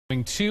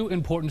Two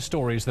important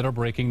stories that are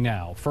breaking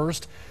now.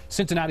 First,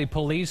 Cincinnati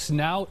police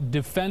now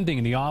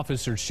defending the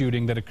officer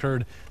shooting that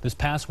occurred this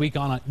past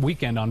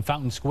weekend on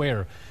Fountain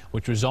Square,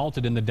 which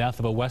resulted in the death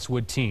of a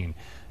Westwood teen.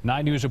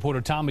 9 News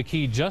reporter Tom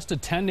McKee just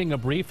attending a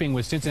briefing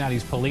with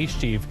Cincinnati's police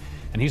chief,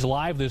 and he's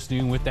live this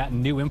noon with that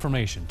new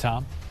information.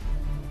 Tom?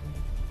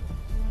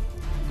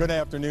 Good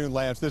afternoon,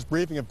 Lance. This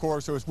briefing, of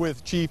course, was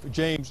with Chief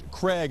James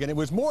Craig, and it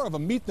was more of a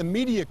meet the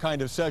media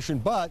kind of session,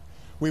 but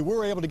we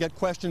were able to get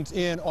questions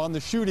in on the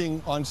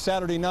shooting on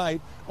Saturday night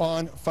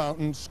on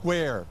Fountain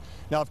Square.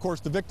 Now, of course,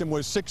 the victim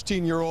was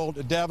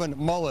 16-year-old Devin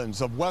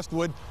Mullins of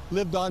Westwood,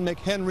 lived on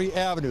McHenry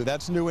Avenue.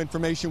 That's new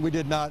information we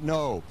did not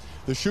know.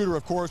 The shooter,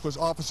 of course, was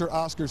Officer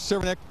Oscar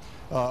Cernick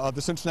of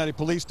the Cincinnati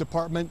Police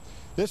Department.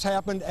 This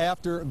happened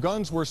after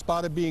guns were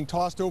spotted being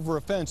tossed over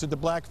a fence at the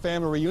Black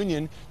Family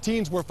Reunion.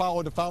 Teens were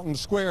followed to Fountain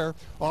Square.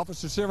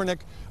 Officer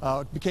Cernick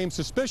became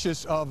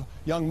suspicious of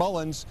young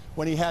Mullins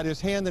when he had his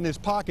hand in his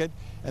pocket,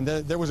 and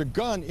there was a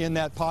gun in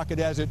that pocket,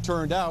 as it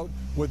turned out,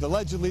 with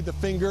allegedly the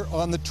finger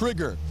on the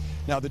trigger.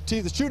 Now, the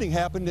shooting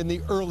happened in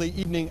the early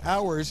evening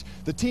hours.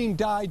 The teen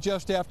died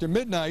just after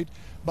midnight,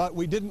 but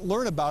we didn't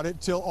learn about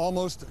it till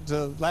almost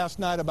last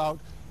night, about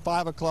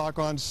 5 o'clock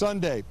on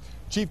Sunday.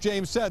 Chief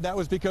James said that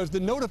was because the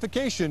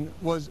notification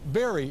was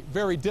very,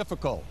 very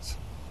difficult.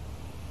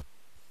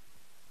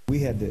 We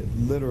had to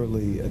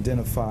literally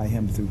identify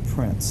him through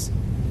prints,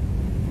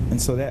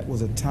 and so that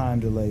was a time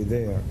delay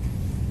there.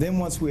 Then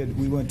once we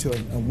went to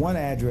one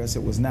address,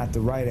 it was not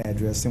the right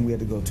address, then we had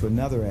to go to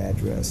another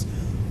address.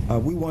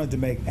 We wanted to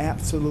make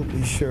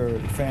absolutely sure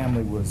the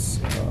family was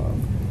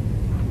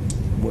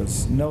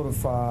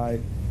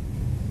notified.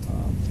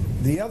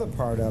 The other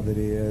part of it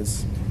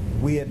is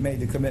we had made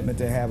the commitment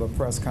to have a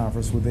press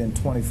conference within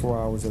 24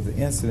 hours of the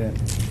incident,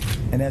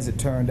 and as it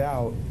turned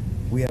out,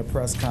 we had a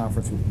press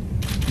conference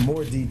with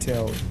more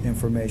detailed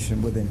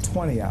information within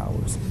 20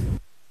 hours.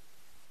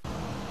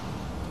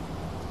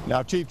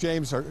 Now, Chief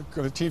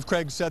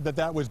Craig said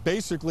that was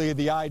basically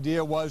the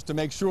idea, was to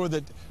make sure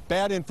that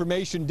bad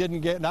information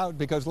didn't get out,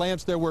 because,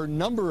 Lance, there were a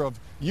number of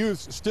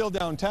youths still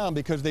downtown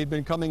because they'd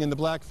been coming in the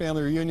Black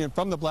Family Reunion,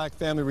 from the Black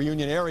Family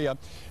Reunion area.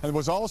 And there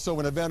was also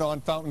an event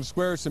on Fountain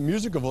Square, some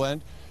musical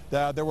event.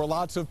 There were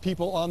lots of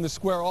people on the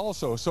square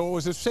also. So it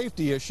was a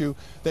safety issue,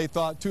 they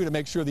thought, too, to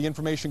make sure the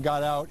information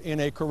got out in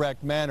a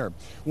correct manner.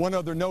 One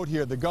other note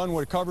here, the gun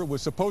recovered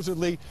was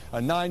supposedly a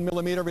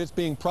 9mm. It's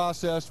being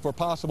processed for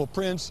possible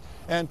prints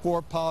and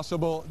for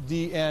possible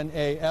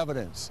DNA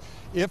evidence.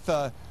 If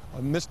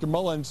Mr.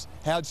 Mullins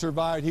had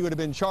survived, he would have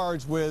been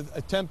charged with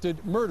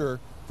attempted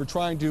murder for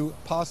trying to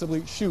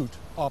possibly shoot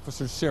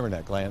Officer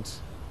Cernick.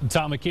 Lance?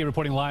 Tom McKee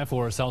reporting live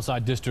for us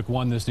outside District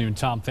 1 this noon.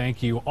 Tom,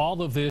 thank you.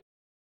 All of this